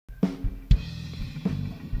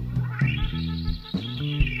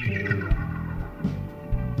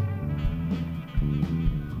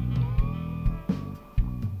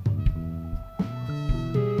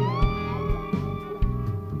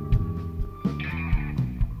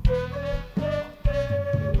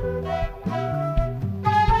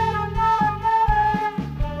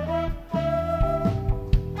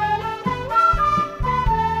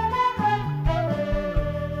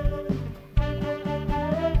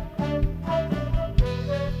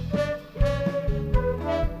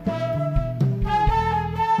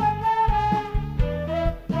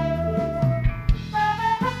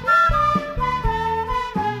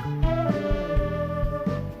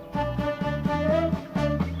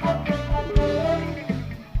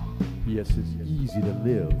Yes, it's easy to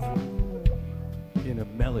live in a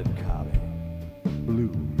melancholy,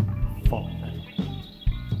 blue funk,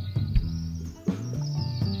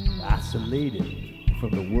 isolated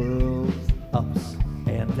from the world's ups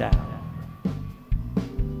and downs,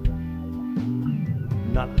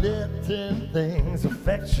 not letting things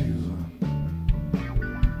affect you,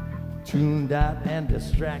 tuned out and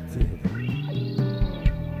distracted,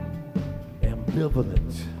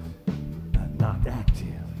 ambivalent, not active.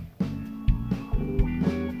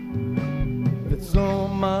 There's so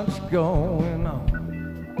much going on,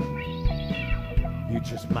 you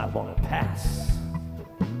just might want to pass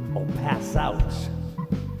or pass out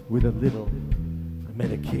with a little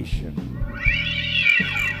medication.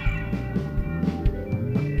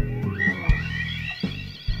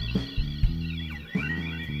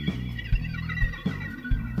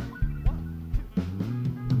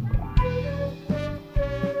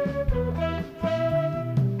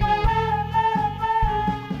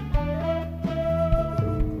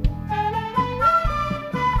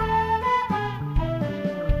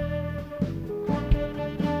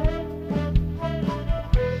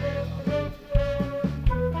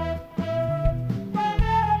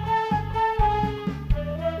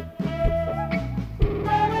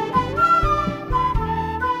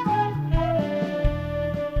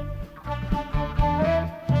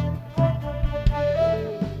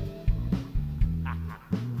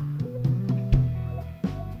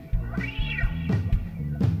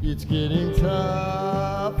 It's getting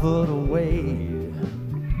tougher to wade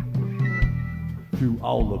through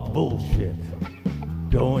all the bullshit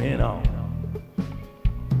going on.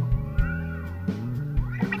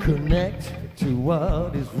 Connect to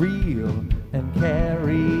what is real and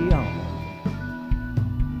carry on.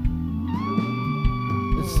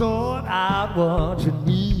 Sort out what you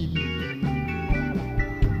need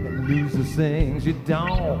and lose the things you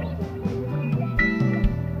don't,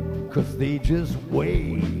 'cause they just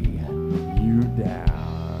weigh you down.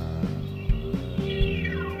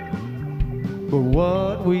 But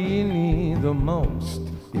what we need the most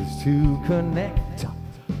is to connect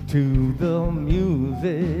to the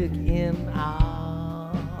music in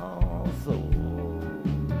our soul.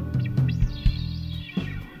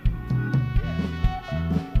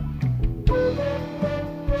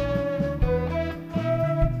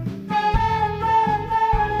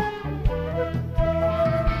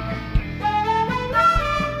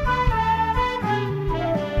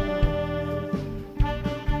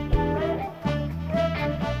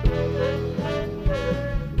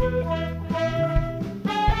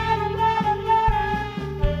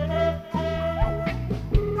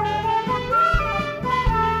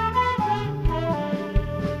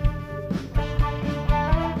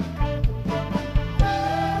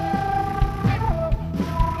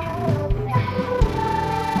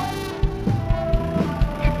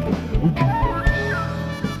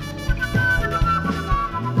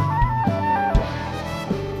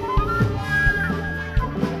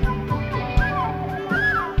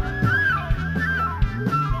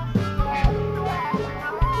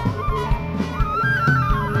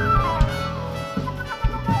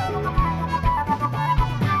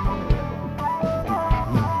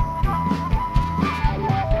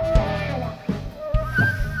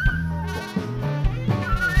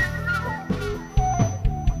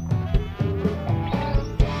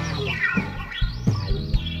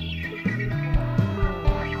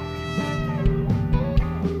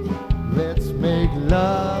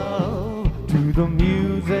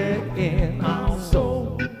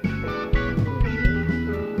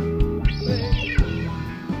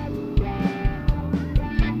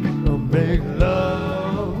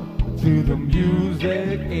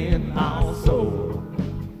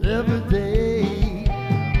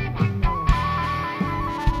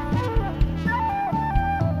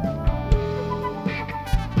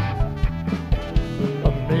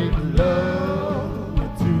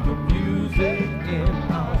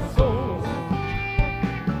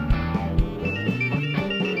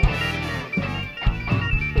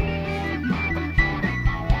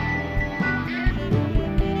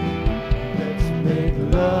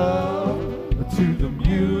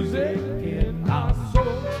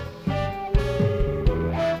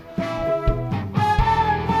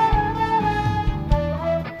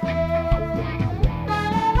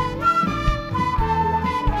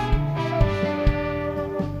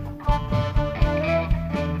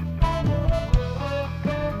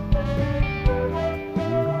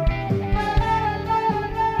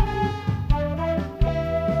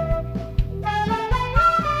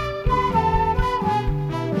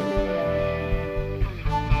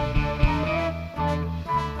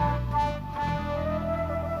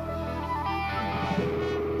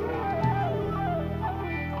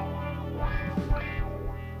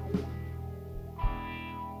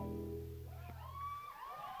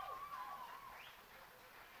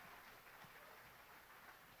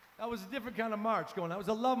 That was a different kind of march going. That was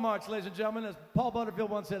a love march, ladies and gentlemen. As Paul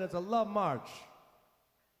Butterfield once said, it's a love march.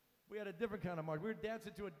 We had a different kind of march. We were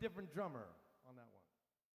dancing to a different drummer.